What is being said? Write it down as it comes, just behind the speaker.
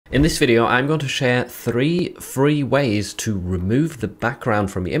In this video, I'm going to share 3 free ways to remove the background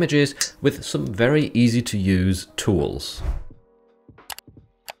from your images with some very easy to use tools.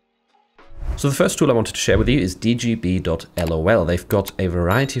 So the first tool I wanted to share with you is dgb.lol. They've got a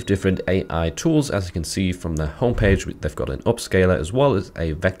variety of different AI tools. As you can see from the homepage, they've got an upscaler as well as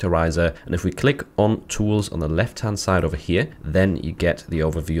a vectorizer. And if we click on tools on the left-hand side over here, then you get the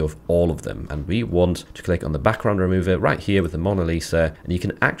overview of all of them. And we want to click on the background remover right here with the Mona Lisa. And you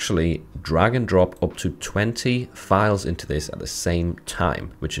can actually drag and drop up to 20 files into this at the same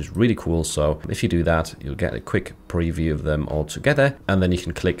time, which is really cool. So if you do that, you'll get a quick preview of them all together. And then you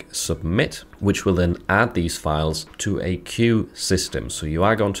can click submit, which will then add these files to a queue system. So you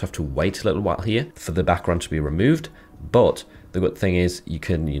are going to have to wait a little while here for the background to be removed, but the good thing is you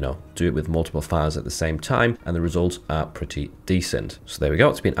can, do it with multiple files at the same time, and the results are pretty decent. So there we go.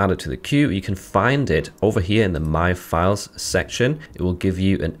 It's been added to the queue. You can find it over here in the My Files section. It will give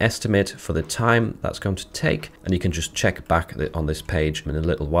you an estimate for the time that's going to take, and you can just check back on this page in a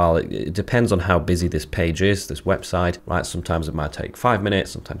little while. It depends on how busy this page is, this website, right? Sometimes it might take 5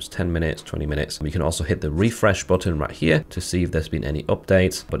 minutes, sometimes 10 minutes, 20 minutes. You can also hit the refresh button right here to see if there's been any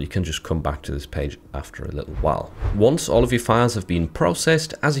updates, but you can just come back to this page after a little while. Once all of your files have been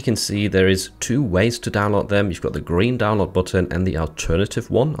processed, as you can see, there is 2 ways to download them. You've got the green download button and the alternative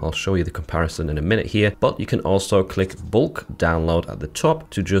one. I'll show you the comparison in a minute here, but you can also click bulk download at the top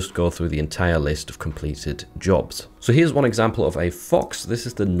to just go through the entire list of completed jobs. So here's one example of a fox. This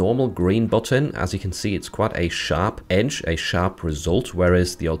is the normal green button. As you can see, it's quite a sharp edge, a sharp result,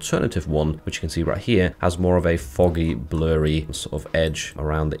 whereas the alternative one, which you can see right here, has more of a foggy, blurry sort of edge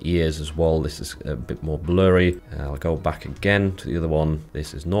around the ears as well. This is a bit more blurry. I'll go back again to the other one.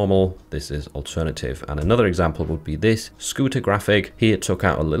 This is normal, this is alternative. And another example would be this scooter graphic. Here it took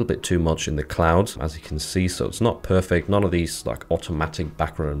out a little bit too much in the clouds, as you can see, so it's not perfect. None of these like automatic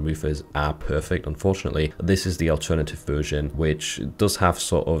background removers are perfect, unfortunately. This is the alternative version, which does have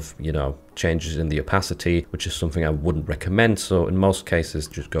sort of, changes in the opacity, which is something I wouldn't recommend. So in most cases,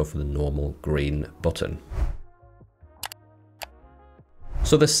 just go for the normal green button.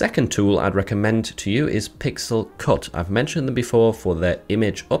 So the second tool I'd recommend to you is Pixelcut. I've mentioned them before for their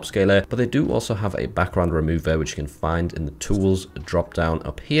image upscaler, but they do also have a background remover, which you can find in the tools drop down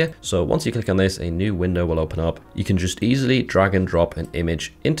up here. So once you click on this, a new window will open up. You can just easily drag and drop an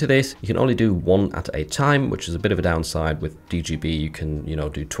image into this. You can only do 1 at a time, which is a bit of a downside. With dgb, you can,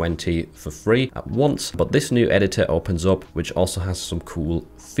 do 20 for free at once. But this new editor opens up, which also has some cool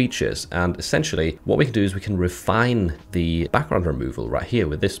features. And essentially what we can do is we can refine the background removal right here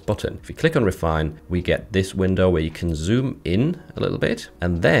with this button. If you click on refine, we get this window where you can zoom in a little bit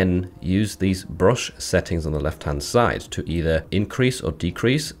and then use these brush settings on the left hand side to either increase or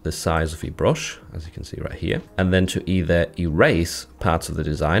decrease the size of your brush, as you can see right here, and then to either erase parts of the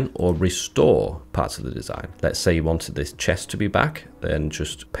design or restore parts of the design. Let's say you wanted this chest to be back, then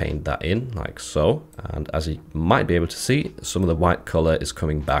just paint that in like so. And as you might be able to see, some of the white color is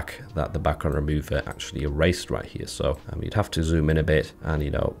coming back that the background remover actually erased right here. So you'd have to zoom in a bit and,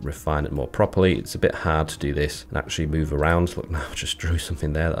 refine it more properly. It's a bit hard to do this and actually move around. Look, now I just drew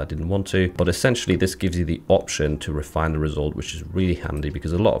something there that I didn't want to, but essentially this gives you the option to refine the result, which is really handy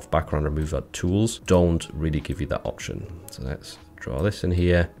because a lot of background remover tools don't really give you that option. So let's draw this in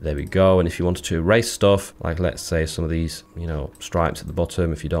here. There we go. And if you wanted to erase stuff, like let's say some of these, stripes at the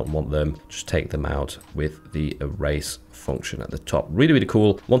bottom, if you don't want them, just take them out with the erase function at the top. Really, really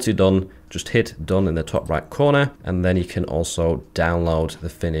cool. Once you're done, just hit done in the top right corner, and then you can also download the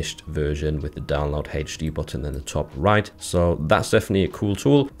finished version with the download HD button in the top right. So that's definitely a cool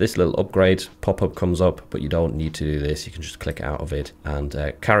tool. This little upgrade pop-up comes up, but you don't need to do this. You can just click out of it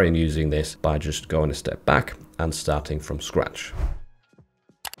and carry on using this by just going a step back and starting from scratch.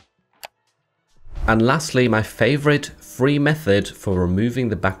 And lastly, my favorite free method for removing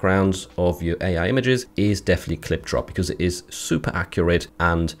the backgrounds of your AI images is definitely Clipdrop, because it is super accurate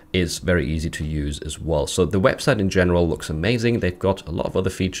and is very easy to use as well. So the website in general looks amazing. They've got a lot of other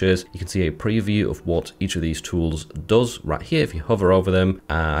features. You can see a preview of what each of these tools does right here if you hover over them.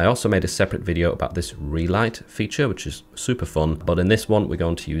 I also made a separate video about this relight feature, which is super fun. But in this one, we're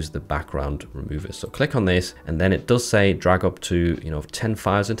going to use the background remover. So click on this, and then it does say drag up to 10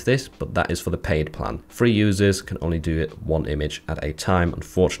 files into this, but that is for the paid plan. Free users can only do it 1 image at a time,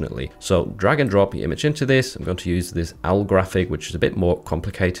 unfortunately. So drag and drop your image into this. I'm going to use this owl graphic, which is a bit more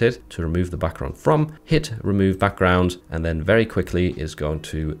complicated to remove the background from. Hit remove background, and then very quickly is going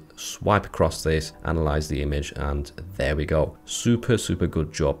to swipe across this, analyze the image, and there we go. Super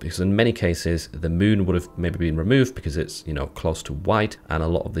good job, because in many cases the moon would have maybe been removed because it's close to white, and a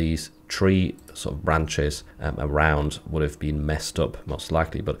lot of these tree sort of branches around would have been messed up most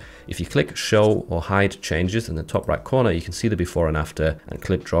likely. But if you click show or hide changes in the top right corner, you can see the before and after, and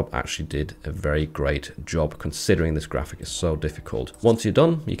Clipdrop actually did a very great job considering this graphic is so difficult. Once you're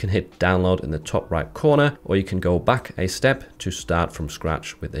done, you can hit download in the top right corner, or you can go back a step to start from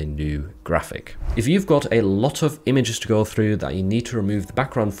scratch with a new graphic. If you've got a lot of images to go through that you need to remove the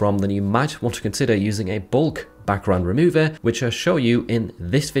background from, then you might want to consider using a bulk background remover, which I'll show you in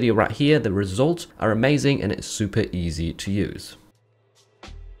this video right here. The results are amazing and it's super easy to use.